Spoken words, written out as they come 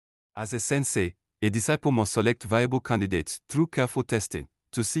As a sensei, a disciple must select viable candidates through careful testing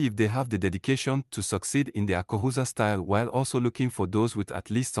to see if they have the dedication to succeed in the Akohuza style while also looking for those with at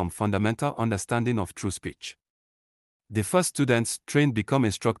least some fundamental understanding of true speech. The first students trained become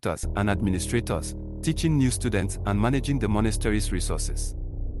instructors and administrators, teaching new students and managing the monastery's resources.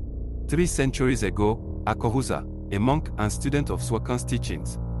 3 centuries ago, Akohuza, a monk and student of Swakan's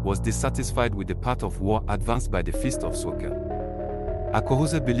teachings, was dissatisfied with the path of war advanced by the Feast of Swakan.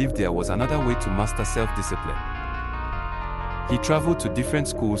 Akohuza believed there was another way to master self-discipline. He traveled to different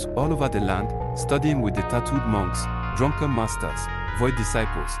schools all over the land, studying with the tattooed monks, drunken masters, void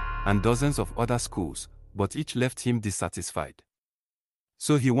disciples, and dozens of other schools, but each left him dissatisfied.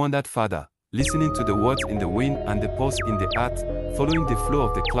 So he wandered farther, listening to the words in the wind and the pulse in the earth, following the flow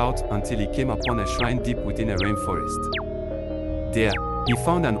of the clouds until he came upon a shrine deep within a rainforest. There, he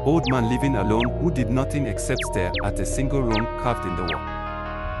found an old man living alone who did nothing except stare at a single rune carved in the wall.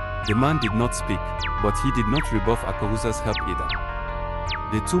 The man did not speak, but he did not rebuff Akohuza's help either.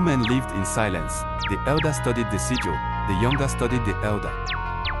 The 2 men lived in silence. The elder studied the sigil, the younger studied the elder.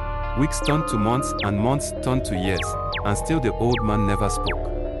 Weeks turned to months and months turned to years, and still the old man never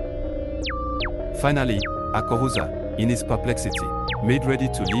spoke. Finally, Akohuza, in his perplexity, made ready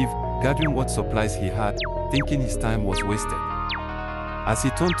to leave, gathering what supplies he had, thinking his time was wasted. As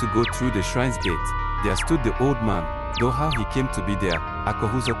he turned to go through the shrine's gate, there stood the old man, though how he came to be there,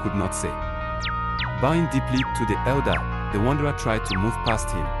 Akohuza could not say. Bowing deeply to the elder, the wanderer tried to move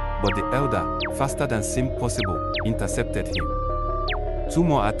past him, but the elder, faster than seemed possible, intercepted him. 2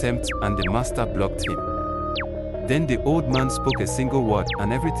 more attempts and the master blocked him. Then the old man spoke a single word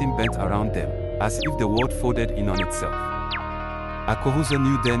and everything bent around them, as if the world folded in on itself. Akohuza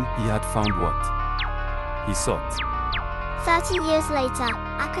knew then he had found what he sought. 30 years later,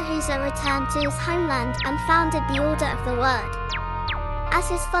 Akohuza returned to his homeland and founded the Order of the Word. As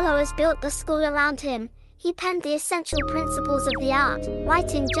his followers built the school around him, he penned the essential principles of the art,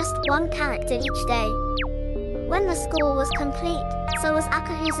 writing just 1 character each day. When the school was complete, so was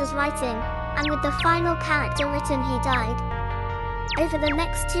Akohuza's writing, and with the final character written he died. Over the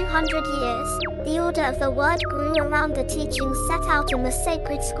next 200 years, the Order of the Word grew around the teachings set out in the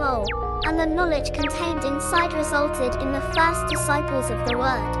sacred scroll, and the knowledge contained inside resulted in the first disciples of the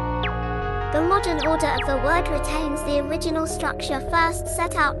Word. The modern Order of the Word retains the original structure first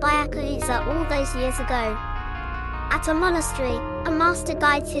set out by Akohuza all those years ago. At a monastery, a master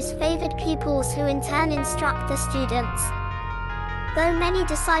guides his favored pupils who in turn instruct the students. Though many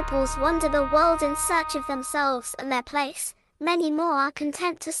disciples wander the world in search of themselves and their place, many more are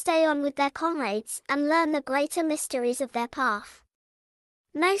content to stay on with their comrades and learn the greater mysteries of their path.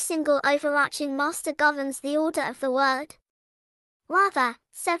 No single overarching master governs the Order of the Word. Rather,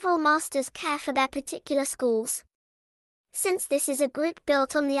 several masters care for their particular schools. Since this is a group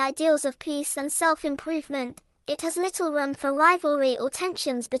built on the ideals of peace and self-improvement, it has little room for rivalry or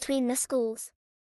tensions between the schools.